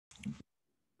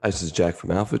Hi, this is Jack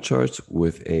from Alpha Charts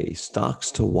with a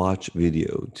stocks to watch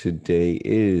video. Today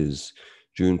is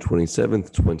June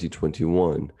 27th,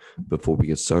 2021. Before we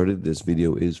get started, this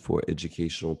video is for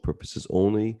educational purposes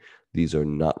only. These are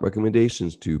not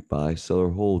recommendations to buy, sell,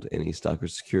 or hold any stock or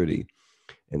security,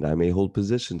 and I may hold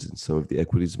positions in some of the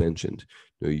equities mentioned.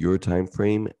 Know your time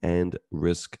frame and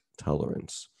risk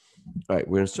tolerance. All right,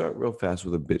 we're going to start real fast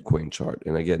with a Bitcoin chart.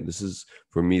 And again, this is,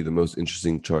 for me, the most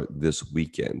interesting chart this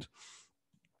weekend.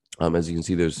 As you can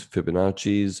see, there's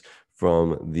Fibonacci's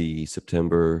from the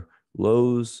September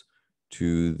lows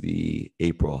to the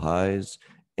April highs,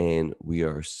 and we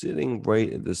are sitting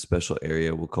right at this special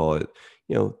area. We'll call it,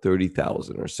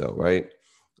 30,000 or so, right?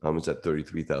 It's at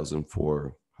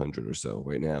 33,400 or so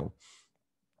right now.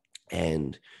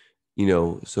 And,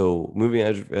 so moving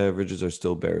averages are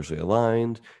still bearishly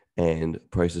aligned, and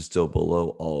price is still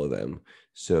below all of them.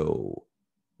 So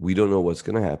we don't know what's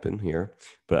going to happen here,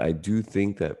 but I do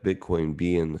think that Bitcoin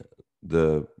being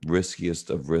the riskiest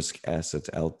of risk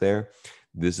assets out there,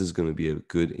 this is going to be a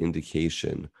good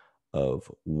indication of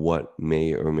what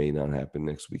may or may not happen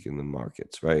next week in the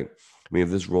markets, right? I mean,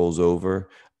 if this rolls over,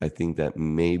 I think that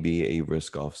may be a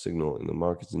risk off signal in the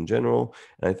markets in general.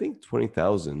 And I think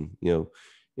 20,000, some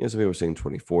people were saying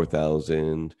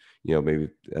 24,000, maybe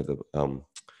at the 50%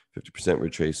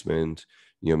 retracement,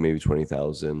 maybe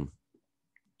 20,000.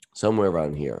 Somewhere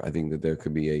around here, I think that there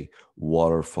could be a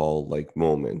waterfall-like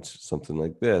moment, something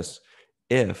like this,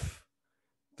 if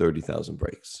 30,000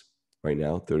 breaks. Right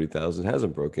now, 30,000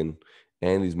 hasn't broken,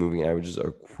 and these moving averages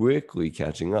are quickly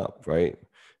catching up, right,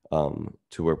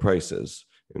 to where price is.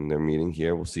 And they're meeting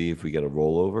here. We'll see if we get a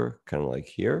rollover, kind of like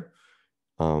here,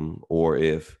 or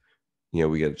if,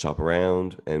 we get a chop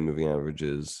around and moving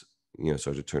averages,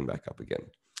 start to turn back up again.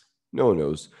 No one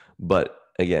knows. But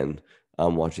again,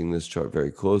 I'm watching this chart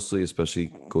very closely,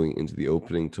 especially going into the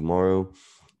opening tomorrow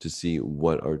to see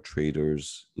what our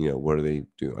traders, what are they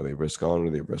doing? Are they risk on or are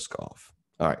they risk off?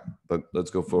 All right, but let's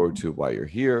go forward to why you're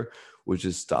here, which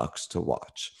is stocks to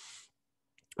watch.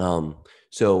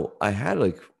 So I had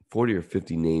like 40 or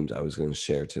 50 names I was going to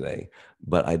share today,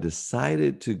 but I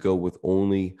decided to go with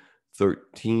only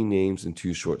 13 names and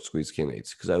 2 short squeeze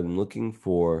candidates because I'm looking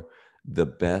for the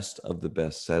best of the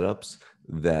best setups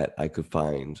that I could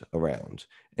find around.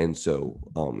 And so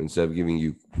instead of giving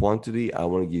you quantity, I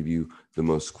want to give you the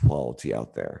most quality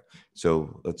out there.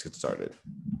 So let's get started.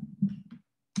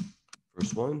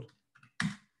 First one,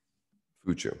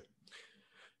 FUTU.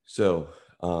 So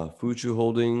FUTU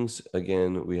Holdings,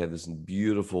 again, we have this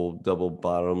beautiful double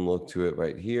bottom look to it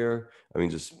right here. I mean,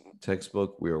 just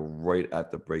textbook. We are right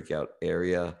at the breakout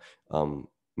area.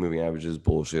 Moving averages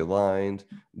bullishly aligned,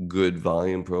 good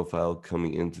volume profile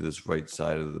coming into this right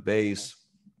side of the base,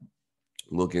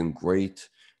 looking great.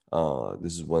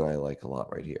 This is one I like a lot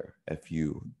right here,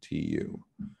 FUTU.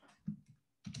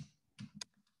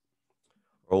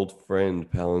 Our old friend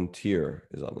PLTR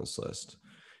is on this list.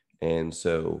 And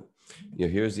so,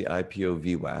 here's the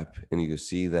IPO VWAP, and you can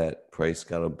see that price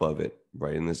got above it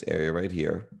right in this area right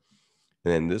here.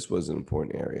 And then this was an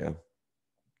important area,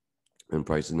 and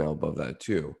price is now above that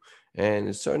too. And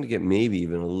it's starting to get maybe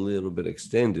even a little bit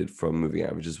extended from moving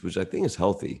averages, which I think is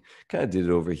healthy. Kind of did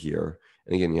it over here.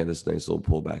 And again, you had this nice little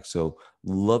pullback. So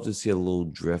love to see a little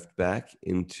drift back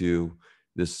into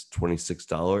this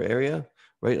 $26 area,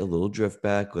 right? A little drift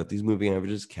back, let these moving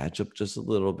averages catch up just a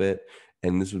little bit.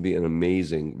 And this would be an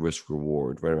amazing risk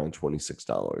reward right around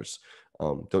 $26.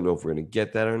 Don't know if we're going to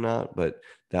get that or not, but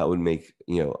that would make,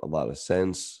 a lot of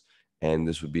sense. And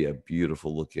this would be a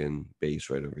beautiful looking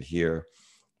base right over here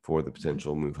for the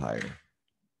potential move higher.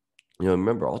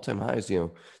 Remember all-time highs,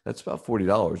 that's about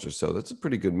 $40 or so. That's a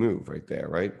pretty good move right there,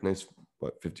 right? Nice,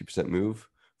 50% move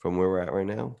from where we're at right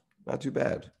now? Not too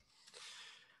bad.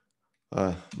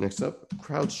 Next up,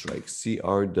 CrowdStrike,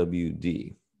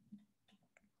 CRWD.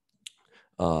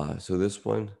 So this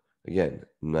one, again,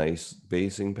 nice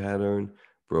basing pattern,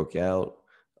 broke out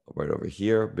right over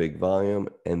here, big volume.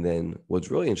 And then what's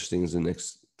really interesting is the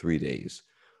next 3 days.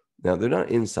 Now, they're not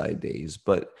inside days,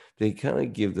 but they kind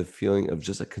of give the feeling of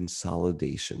just a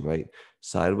consolidation, right?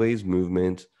 Sideways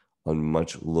movement on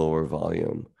much lower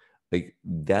volume. Like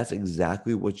that's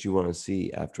exactly what you want to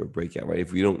see after a breakout, right?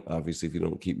 If you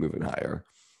don't keep moving higher,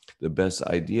 the best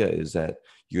idea is that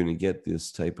you're going to get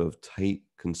this type of tight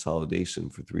consolidation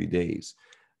for 3 days.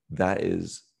 That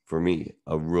is, for me,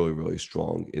 a really, really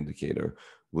strong indicator.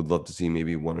 Would love to see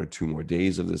maybe 1 or 2 more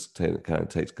days of this kind of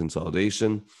tight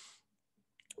consolidation.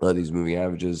 These moving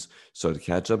averages start to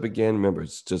catch up again. Remember,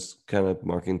 it's just kind of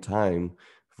marking time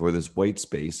for this white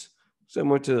space,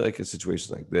 similar to like a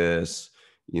situation like this.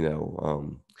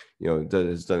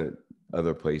 It's done it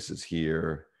other places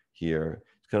here. here.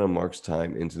 It kind of marks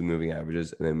time into the moving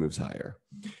averages and then moves higher.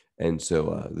 And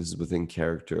so this is within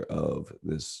character of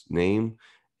this name.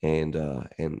 And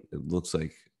it looks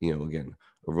like, again,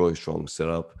 a really strong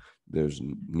setup. There's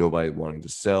nobody wanting to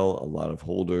sell, a lot of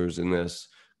holders in this,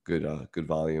 good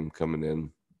volume coming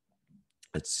in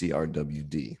at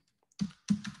CRWD.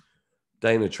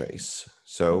 Dynatrace.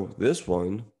 So this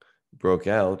one broke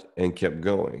out and kept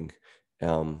going.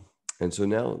 And so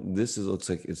now looks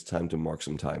like it's time to mark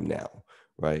some time now,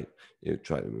 right? It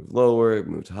tried to move lower, it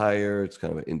moved higher. It's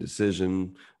kind of an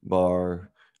indecision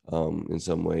bar in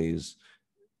some ways.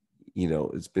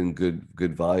 It's been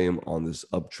good volume on this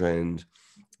uptrend.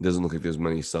 It doesn't look like there's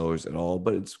many sellers at all,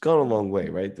 but it's gone a long way,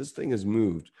 right? This thing has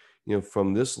moved,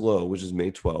 from this low, which is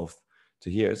May 12th,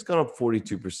 to here. It's gone up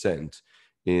 42%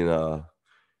 in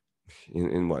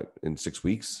 6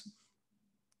 weeks.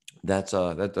 That's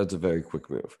a very quick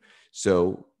move.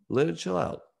 So let it chill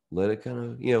out. Let it kind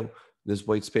of, this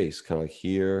white space, kind of like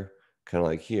here, kind of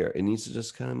like here. It needs to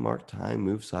just kind of mark time,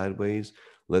 move sideways,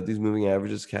 let these moving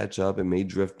averages catch up. It may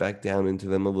drift back down into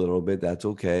them a little bit. That's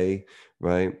okay,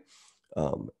 right?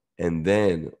 And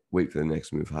then wait for the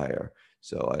next move higher.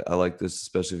 So I like this,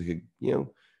 especially if you could,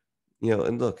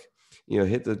 and look,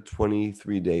 hit the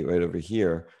 23-day right over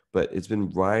here, but it's been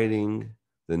riding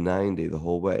the 9-day the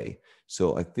whole way.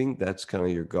 So I think that's kind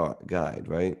of your guide,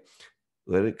 right?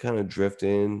 Let it kind of drift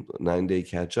in, 9-day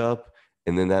catch up,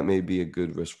 and then that may be a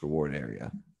good risk reward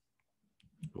area.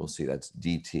 We'll see. That's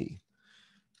DT.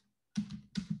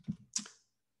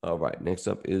 All right, next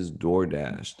up is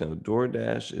DoorDash. Now,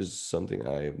 DoorDash is something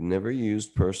I've never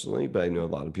used personally, but I know a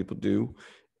lot of people do.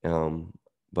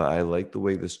 But I like the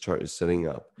way this chart is setting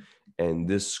up. And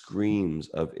this screams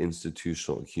of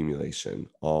institutional accumulation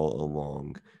all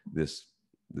along this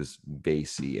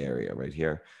basey area right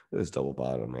here. Look at this double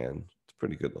bottom, man. It's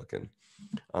pretty good looking.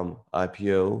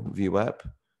 IPO VWAP,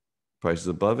 prices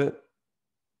above it,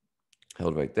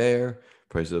 held right there.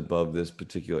 Prices above this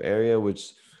particular area,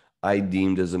 which I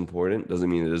deemed as important. Doesn't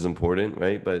mean it is important,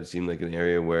 right? But it seemed like an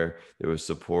area where there was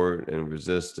support and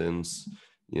resistance.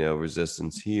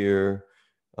 Resistance here,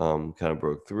 kind of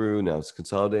broke through. Now it's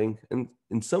consolidating, and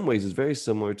in some ways, it's very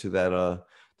similar to that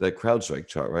CrowdStrike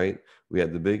chart, right? We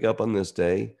had the big up on this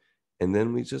day, and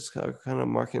then we just kind of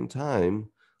marking time,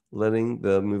 letting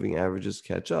the moving averages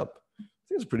catch up. I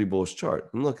think it's a pretty bullish chart.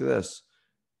 And look at this,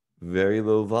 very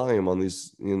low volume on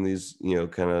these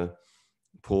kind of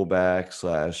pullback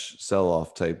 /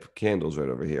 sell-off type candles right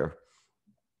over here.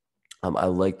 I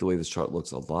like the way this chart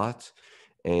looks a lot,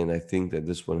 and I think that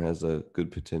this one has a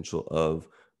good potential of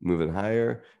moving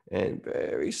higher. And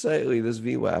very slightly, this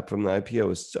VWAP from the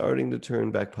IPO is starting to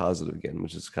turn back positive again,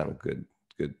 which is kind of good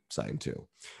sign too.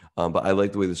 But I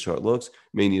like the way this chart looks.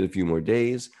 May need a few more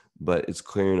days, but it's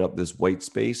clearing up this white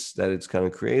space that it's kind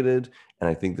of created, and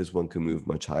I think this one can move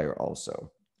much higher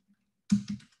also.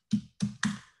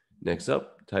 Next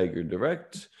up, TIGR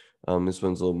Direct. This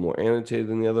one's a little more annotated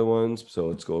than the other ones, so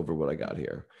let's go over what I got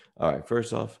here. All right,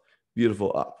 first off,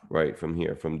 beautiful up, right, from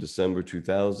here, from December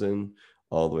 2000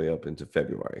 all the way up into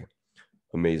February.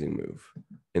 Amazing move.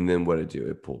 And then what it do?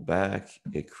 It pulled back.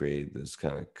 It created this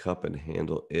kind of cup and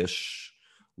handle-ish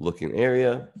looking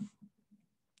area.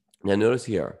 Now notice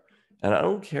here, and I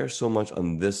don't care so much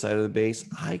on this side of the base.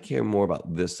 I care more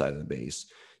about this side of the base.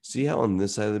 See how on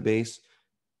this side of the base,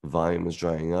 volume is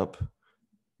drying up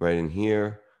right in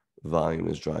here. Volume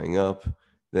is drying up.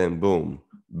 Then boom,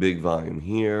 big volume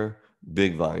here,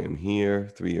 big volume here,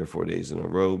 3 or 4 days in a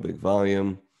row, big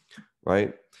volume,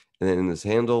 right? And then in this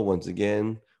handle, once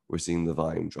again, we're seeing the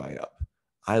volume dry up.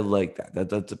 I like that.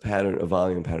 That's a pattern, a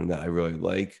volume pattern that I really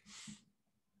like.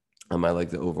 I like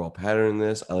the overall pattern in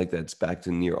this. I like that it's back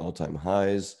to near all-time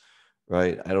highs,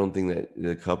 right? I don't think that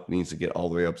the cup needs to get all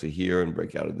the way up to here and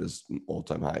break out of this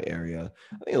all-time high area.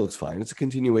 I think it looks fine. It's a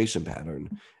continuation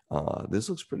pattern. This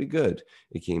looks pretty good.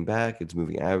 It came back. Its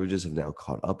moving averages have now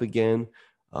caught up again.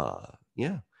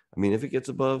 Yeah, I mean, if it gets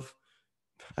above,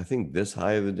 I think this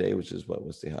high of the day, which is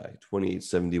what's the high?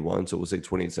 2871. So we'll say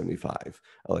 2875.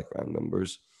 I like round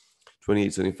numbers.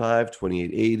 2875,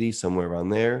 2880, somewhere around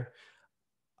there.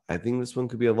 I think this one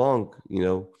could be a long,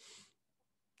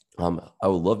 I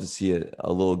would love to see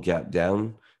a little gap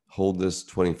down, hold this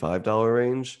 $25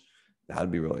 range.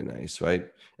 That'd be really nice, right?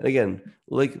 And again,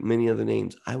 like many other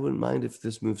names, I wouldn't mind if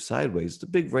this moves sideways. It's a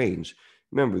big range.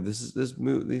 Remember, this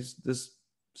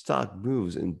stock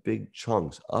moves in big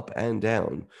chunks, up and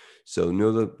down. So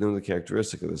know the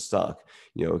characteristic of the stock.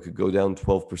 It could go down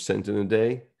 12% in a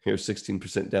day. Here's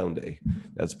 16% down day.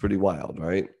 That's pretty wild,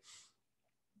 right?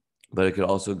 But it could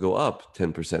also go up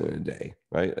 10% in a day,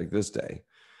 right? Like this day.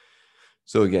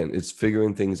 So again, it's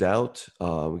figuring things out.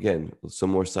 Again,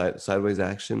 some more sideways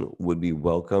action would be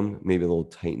welcome. Maybe a little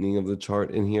tightening of the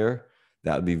chart in here.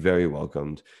 That would be very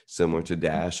welcomed. Similar to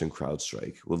Dash and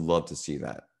CrowdStrike. Would love to see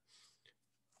that.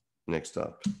 Next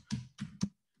up,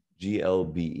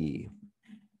 GLBE.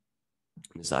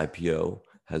 This IPO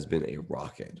has been a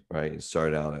rocket, right? It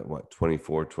started out at what,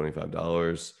 $24,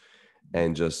 $25,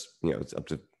 and just, it's up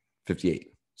to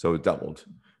 58. So it doubled,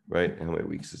 right? How many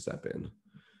weeks has that been?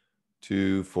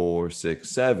 2, 4, 6,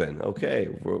 7. Okay,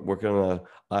 we're working on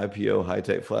a IPO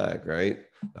high-tech flag, right?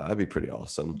 That'd be pretty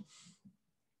awesome.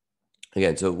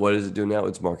 Again, so what does it do now?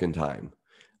 It's marking time.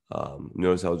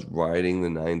 Notice how it's riding the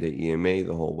 9-day EMA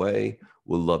the whole way.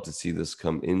 Would love to see this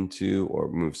come into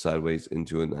or move sideways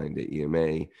into a 9-day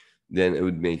EMA. Then it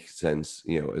would make sense,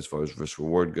 as far as risk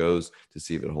reward goes, to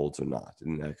see if it holds or not.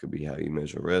 And that could be how you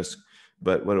measure risk.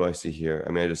 But what do I see here?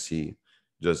 I mean, I just see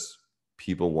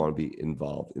people want to be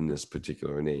involved in this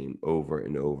particular name over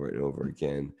and over and over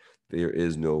again. There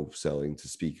is no selling to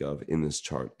speak of in this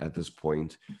chart at this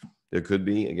point. There could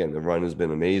be. Again, the run has been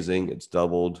amazing. It's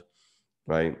doubled,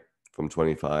 right, from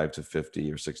 25 to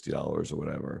 50 or $60 or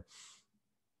whatever.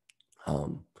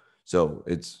 So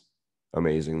it's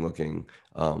amazing looking.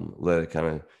 Let it kind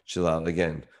of chill out.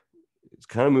 Again, it's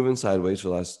kind of moving sideways for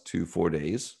the last 2-4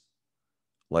 days.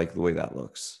 Like the way that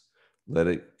looks. Let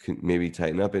it maybe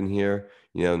tighten up in here.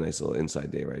 Nice little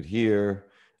inside day right here.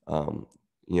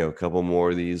 A couple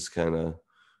more of these kind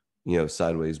of,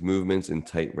 sideways movements in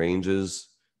tighter ranges.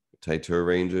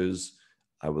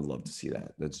 I would love to see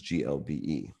that. That's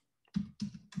GLBE.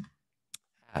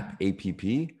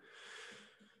 APP,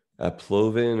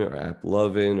 Applovin or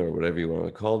Applovin or whatever you want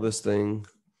to call this thing.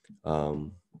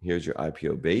 Here's your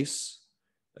IPO base.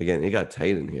 Again, it got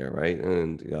tight in here, right?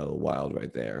 And it got a little wild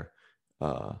right there.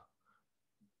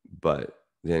 But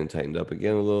then tightened up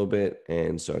again a little bit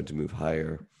and started to move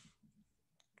higher.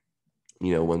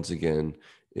 Once again,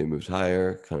 it moved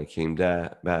higher, kind of came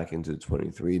back into the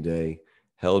 23-day,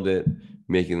 held it,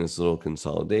 making this little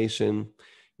consolidation.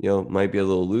 Might be a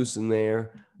little loose in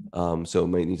there. So it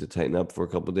might need to tighten up for a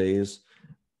couple of days.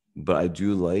 But I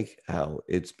do like how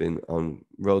it's been on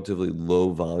relatively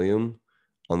low volume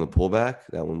on the pullback.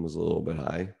 That one was a little bit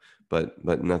high, but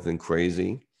nothing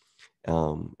crazy.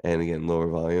 And again, lower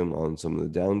volume on some of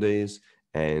the down days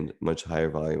and much higher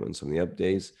volume on some of the up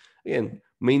days. Again,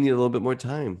 may need a little bit more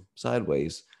time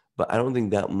sideways, but I don't think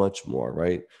that much more,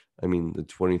 right? I mean, the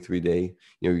 23-day,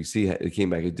 you see it came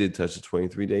back. It did touch the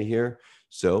 23-day here.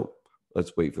 So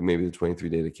let's wait for maybe the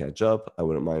 23-day to catch up. I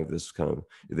wouldn't mind if this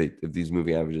if these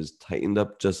moving averages tightened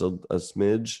up just a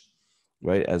smidge,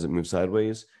 right, as it moves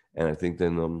sideways. And I think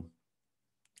then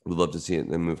we'd love to see it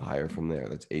then move higher from there.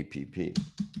 That's APP.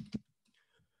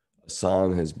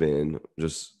 ASAN has been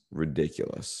just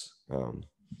ridiculous.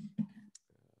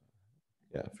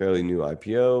 Fairly new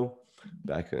IPO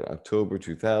back in October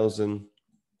 2000.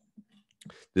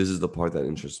 This is the part that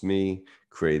interests me.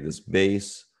 Create this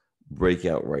base,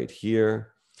 breakout right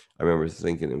here. I remember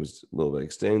thinking it was a little bit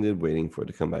extended, waiting for it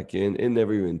to come back in. It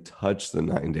never even touched the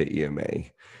 9-day EMA.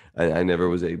 I never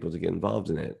was able to get involved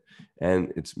in it.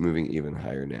 And it's moving even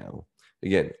higher now.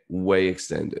 Again, way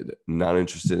extended. Not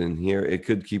interested in here. It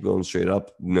could keep going straight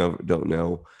up. No, don't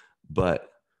know. But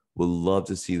would love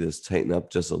to see this tighten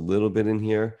up just a little bit in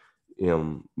here.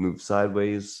 Move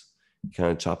sideways,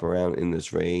 kind of chop around in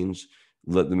this range.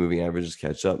 Let the moving averages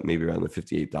catch up, maybe around the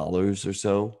 $58 or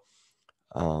so.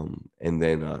 And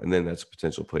then that's a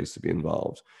potential place to be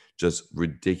involved. Just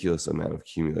ridiculous amount of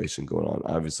accumulation going on.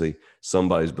 Obviously,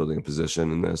 somebody's building a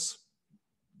position in this.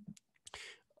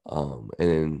 And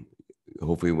then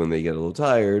hopefully when they get a little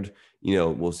tired,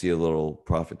 we'll see a little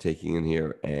profit taking in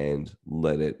here and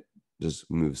let it just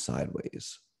move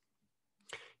sideways.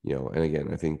 And again,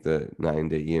 I think the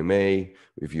 9-day EMA,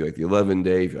 if you like the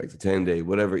 11-day, if you like the 10-day,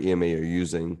 whatever EMA you're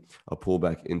using, a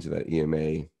pullback into that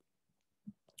EMA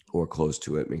or close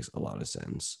to it makes a lot of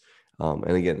sense.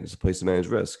 And again, it's a place to manage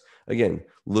risk. Again,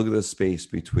 look at the space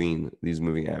between these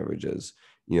moving averages.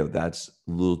 That's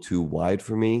a little too wide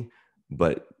for me,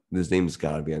 but this name's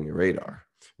got to be on your radar,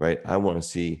 right? I want to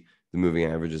see the moving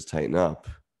averages tighten up,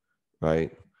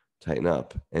 right? Tighten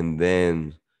up. And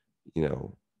then,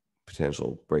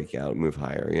 potential breakout, move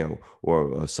higher,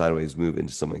 or a sideways move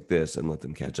into something like this and let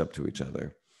them catch up to each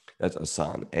other. That's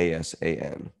ASAN,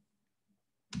 ASAN.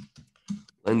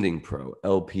 Lending Pro,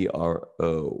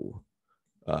 LPRO,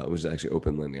 which is actually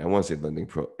open lending. I want to say Lending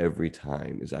Pro every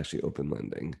time is actually open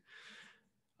lending.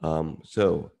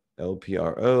 So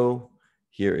LPRO,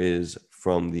 here is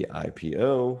from the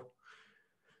IPO.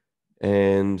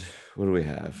 And what do we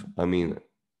have? I mean,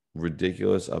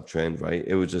 ridiculous uptrend, right?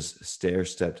 It was just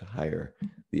stair-stepped higher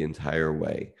the entire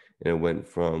way. And it went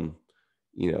from,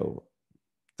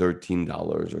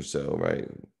 $13 or so, right?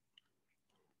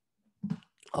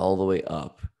 All the way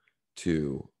up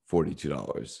to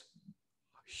 $42.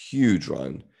 Huge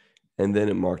run. And then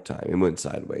it marked time. It went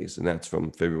sideways. And that's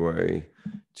from February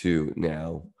to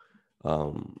now.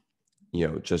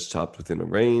 Just chopped within a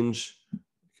range. I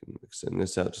can extend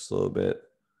this out just a little bit.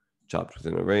 Chopped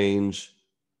within a range.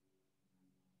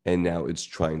 And now it's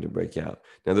trying to break out.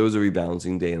 Now there was a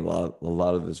rebalancing day, and a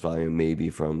lot of this volume may be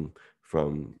from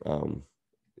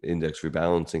index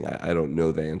rebalancing. I don't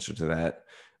know the answer to that,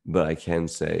 but I can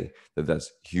say that that's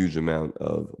a huge amount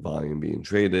of volume being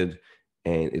traded,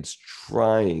 and it's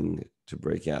trying to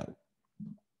break out.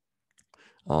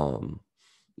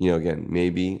 Again,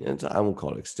 maybe I won't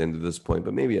call it extended at this point,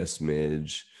 but maybe a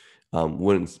smidge.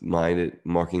 Wouldn't mind it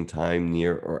marking time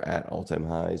near or at all-time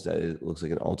highs. That it looks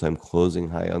like an all-time closing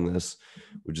high on this,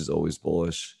 which is always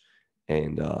bullish.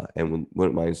 And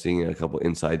wouldn't mind seeing a couple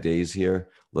inside days here.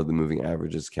 Let the moving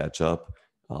averages catch up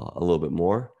a little bit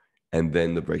more, and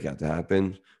then the breakout to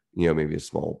happen. Maybe a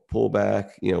small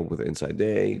pullback. With an inside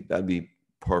day, that'd be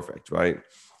perfect, right?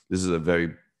 This is a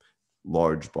very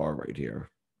large bar right here,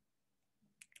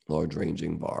 large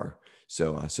ranging bar.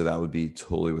 So that would be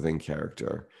totally within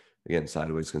character. Again,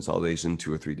 sideways consolidation,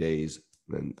 2 or 3 days,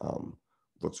 then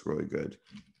looks really good.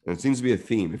 And it seems to be a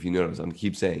theme. If you notice, I'm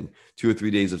keep saying 2 or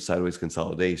 3 days of sideways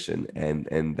consolidation,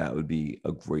 and that would be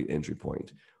a great entry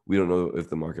point. We don't know if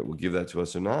the market will give that to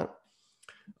us or not.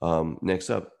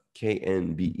 Next up,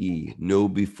 KNBE, no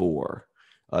before.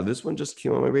 This one just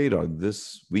came on my radar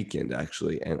this weekend,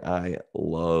 actually, and I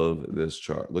love this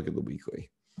chart. Look at the weekly.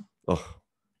 Oh,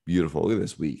 beautiful. Look at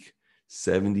this week.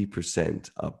 70%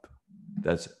 up.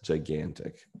 That's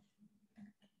gigantic.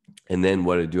 And then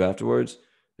what I do afterwards,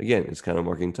 again, it's kind of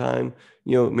marking time.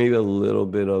 Maybe a little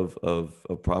bit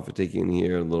of profit taking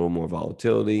here, a little more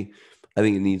volatility. I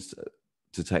think it needs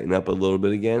to tighten up a little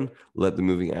bit again. Let the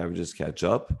moving averages catch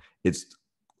up. It's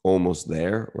almost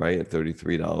there, right, at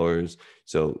 $33.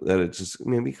 So that it's just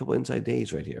maybe a couple inside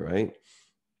days right here, right?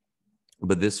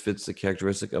 But this fits the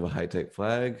characteristic of a high type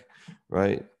flag,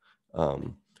 right?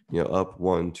 Up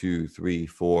 1, 2, 3,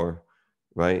 4,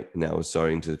 right? Now it's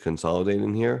starting to consolidate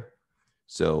in here.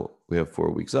 So we have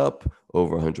 4 weeks up,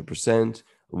 over 100%. I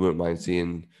wouldn't mind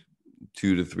seeing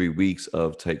 2 to 3 weeks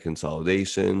of tight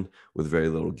consolidation with very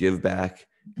little give back,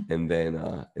 and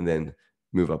then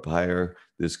move up higher.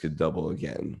 This could double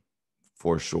again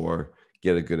for sure.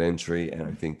 Get a good entry, and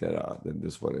I think that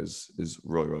this one is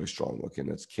really, really strong looking.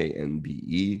 That's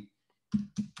KNBE.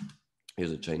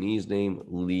 Here's a Chinese name,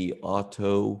 Li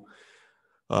Auto.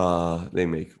 They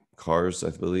make cars, I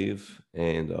believe,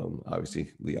 and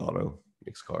obviously Li Auto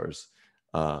makes cars.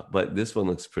 But this one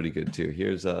looks pretty good too.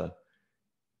 Here's a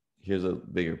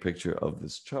bigger picture of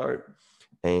this chart,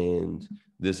 and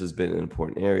this has been an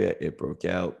important area. It broke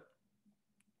out,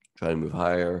 trying to move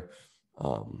higher.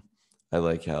 I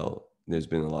like how there's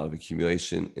been a lot of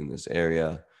accumulation in this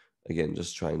area. Again,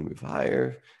 just trying to move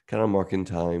higher, kind of marking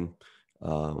time.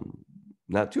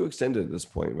 Not too extended at this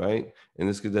point, right? And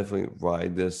this could definitely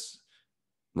ride this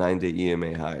 9-day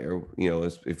EMA higher.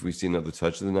 If we see another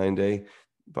touch of the 9-day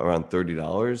around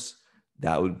 $30,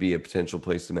 that would be a potential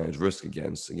place to manage risk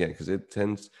against. Again, because it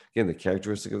tends, again, the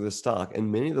characteristic of this stock, and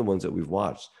many of the ones that we've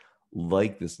watched,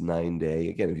 like this 9-day,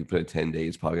 again, if you put a 10-day,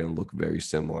 it's probably going to look very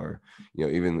similar.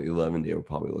 Even the 11-day will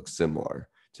probably look similar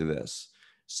to this.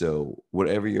 So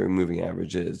whatever your moving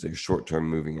average is, their short-term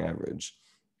moving average.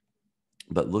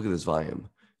 But look at this volume.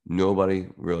 Nobody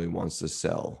really wants to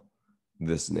sell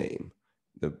this name.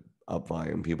 The up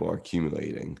volume, people are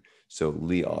accumulating. So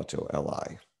Li Auto,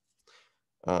 LI.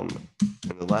 And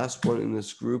the last one in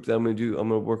this group that I'm going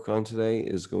to work on today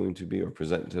is going to be, or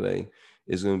present today,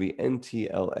 is going to be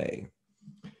NTLA.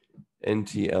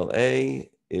 NTLA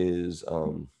is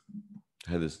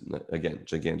had this, again,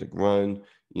 gigantic run,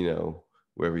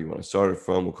 wherever you want to start it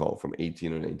from. We'll call it from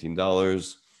 $18 or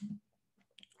 $19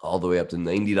 all the way up to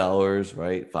 $90,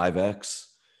 right? 5x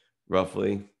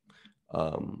roughly.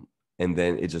 And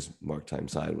then it just marked time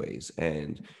sideways.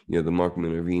 And, the Mark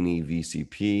Minervini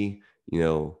VCP,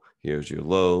 here's your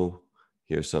low,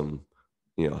 here's some,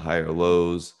 higher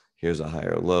lows, here's a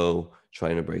higher low,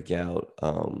 trying to break out.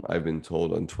 I've been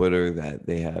told on Twitter that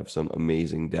they have some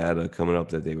amazing data coming up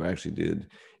that they actually did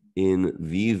in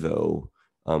vivo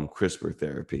CRISPR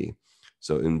therapy.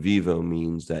 So in vivo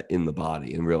means that in the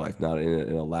body, in real life, not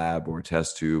in a lab or a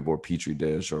test tube or petri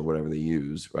dish or whatever they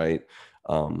use, right?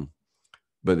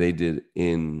 But they did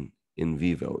in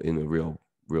vivo, in a real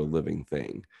living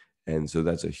thing. And so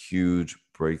that's a huge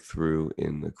breakthrough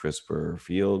in the CRISPR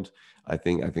field. I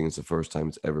think it's the first time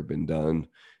it's ever been done.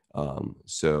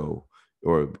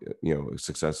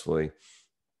 Successfully,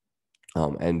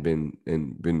 and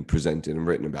been presented and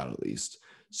written about at least.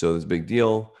 So it's a big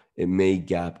deal. It may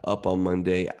gap up on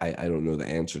Monday. I don't know the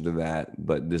answer to that,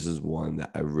 but this is one that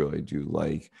I really do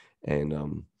like. And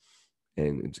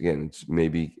it's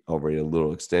maybe already a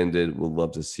little extended. We'll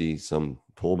love to see some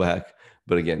pullback,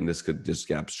 but again, this could just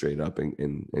gap straight up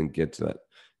and get to that,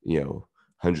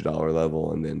 $100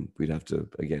 level, and then we'd have to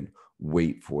again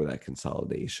wait for that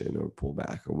consolidation or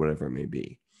pullback or whatever it may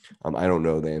be. I don't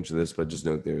know the answer to this, but just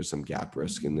note there's some gap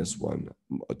risk in this one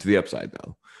to the upside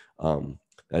though.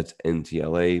 That's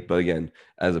NTLA, but again,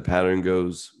 as a pattern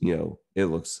goes, it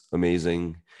looks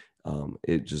amazing.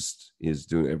 It just is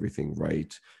doing everything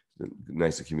right.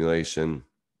 Nice accumulation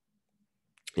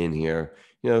in here,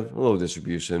 a little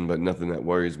distribution, but nothing that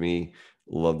worries me.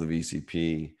 Love the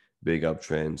VCP, big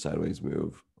uptrend, sideways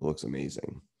move. It looks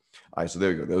amazing. All right, so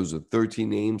there you go. Those are 13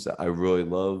 names that I really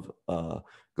love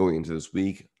going into this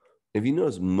week. If you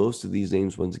notice, most of these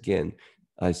names, once again,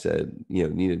 I said,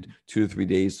 needed 2 to 3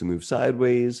 days to move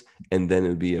sideways, and then it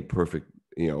would be a perfect,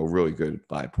 a really good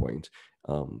buy point.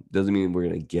 Doesn't mean we're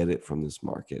going to get it from this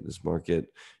market. This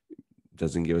market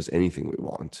doesn't give us anything we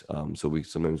want. So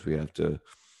sometimes we have to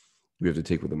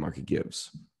take what the market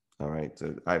gives. All right.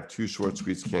 So I have 2 short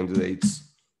squeeze candidates.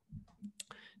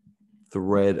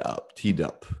 Thread up, teed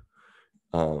up.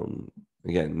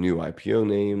 Again, new IPO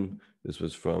name. This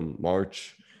was from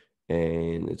March,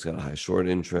 and it's got a high short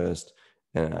interest.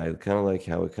 And I kind of like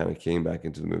how it kind of came back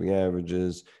into the moving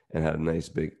averages and had a nice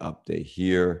big up day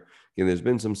here. Again, there's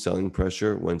been some selling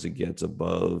pressure once it gets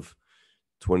above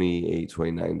 $28,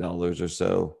 $29 or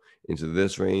so into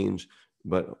this range,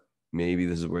 but maybe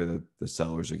this is where the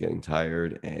sellers are getting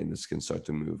tired and this can start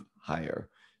to move higher.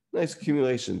 Nice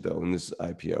accumulation though in this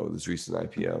IPO, this recent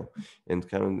IPO, and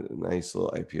kind of a nice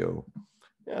little IPO,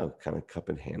 kind of cup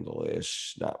and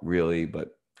handle-ish, not really,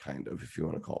 but kind of, if you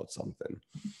want to call it something.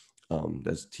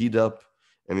 That's teed up,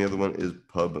 and the other one is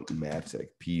Pubmatic,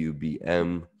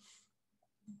 PUBM.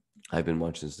 I've been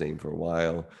watching this name for a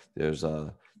while. There's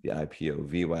the IPO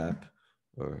VWAP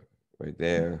or right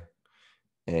there,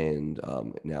 and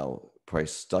now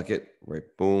price stuck it right,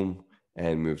 boom,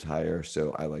 and moved higher.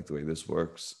 So I like the way this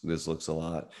works. This looks a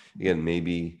lot, again,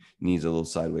 maybe needs a little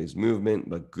sideways movement,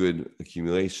 but good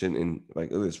accumulation in,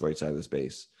 like, look at this right side of the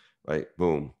space, right,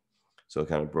 boom. So it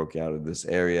kind of broke out of this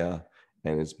area,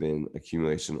 and it's been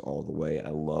accumulation all the way. I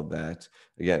love that.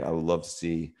 Again, I would love to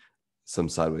see some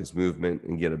sideways movement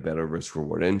and get a better risk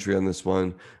reward entry on this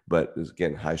one. But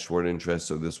again, high short interest,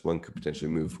 so this one could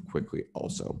potentially move quickly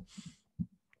also.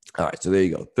 All right, so there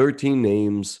you go. 13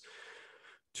 names,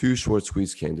 2 short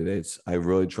squeeze candidates. I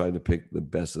really tried to pick the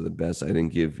best of the best. I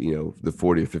didn't give, the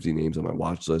 40 or 50 names on my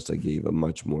watch list. I gave a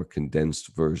much more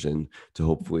condensed version to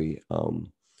hopefully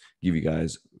give you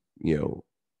guys,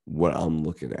 what I'm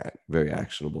looking at, very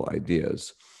actionable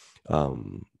ideas.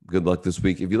 Good luck this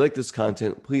week. If you like this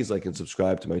content, please like and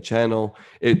subscribe to my channel.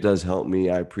 It does help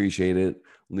me. I appreciate it.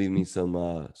 Leave me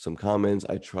some comments.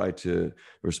 I try to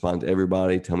respond to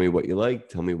everybody. Tell me what you like.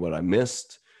 Tell me what I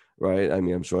missed, right? I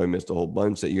mean, I'm sure I missed a whole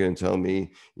bunch that you're going to tell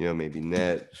me, maybe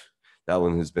net. That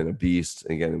one has been a beast.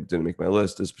 Again, it didn't make my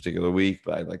list this particular week,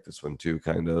 but I like this one too,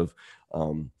 kind of.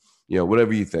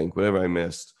 Whatever you think, whatever I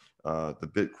missed. The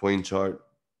Bitcoin chart.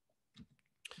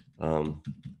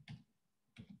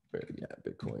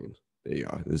 Bitcoin. There you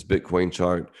are. This Bitcoin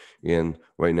chart, and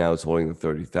right now it's holding the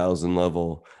 30,000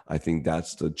 level. I think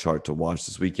that's the chart to watch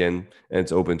this weekend, and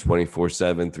it's open 24/7,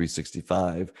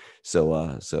 365.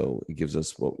 So it gives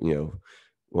us what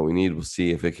we need. We'll see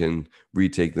if it can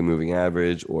retake the moving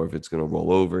average or if it's going to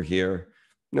roll over here.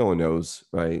 No one knows,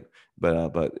 right?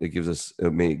 But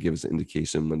it may give us an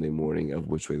indication Monday morning of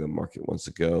which way the market wants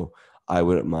to go. I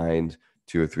wouldn't mind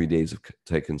 2 or 3 days of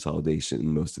tight consolidation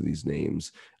in most of these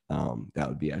names. That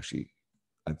would be actually,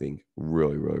 I think,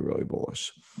 really, really, really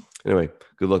bullish. Anyway,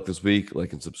 good luck this week.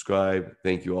 Like and subscribe.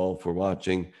 Thank you all for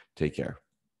watching. Take care.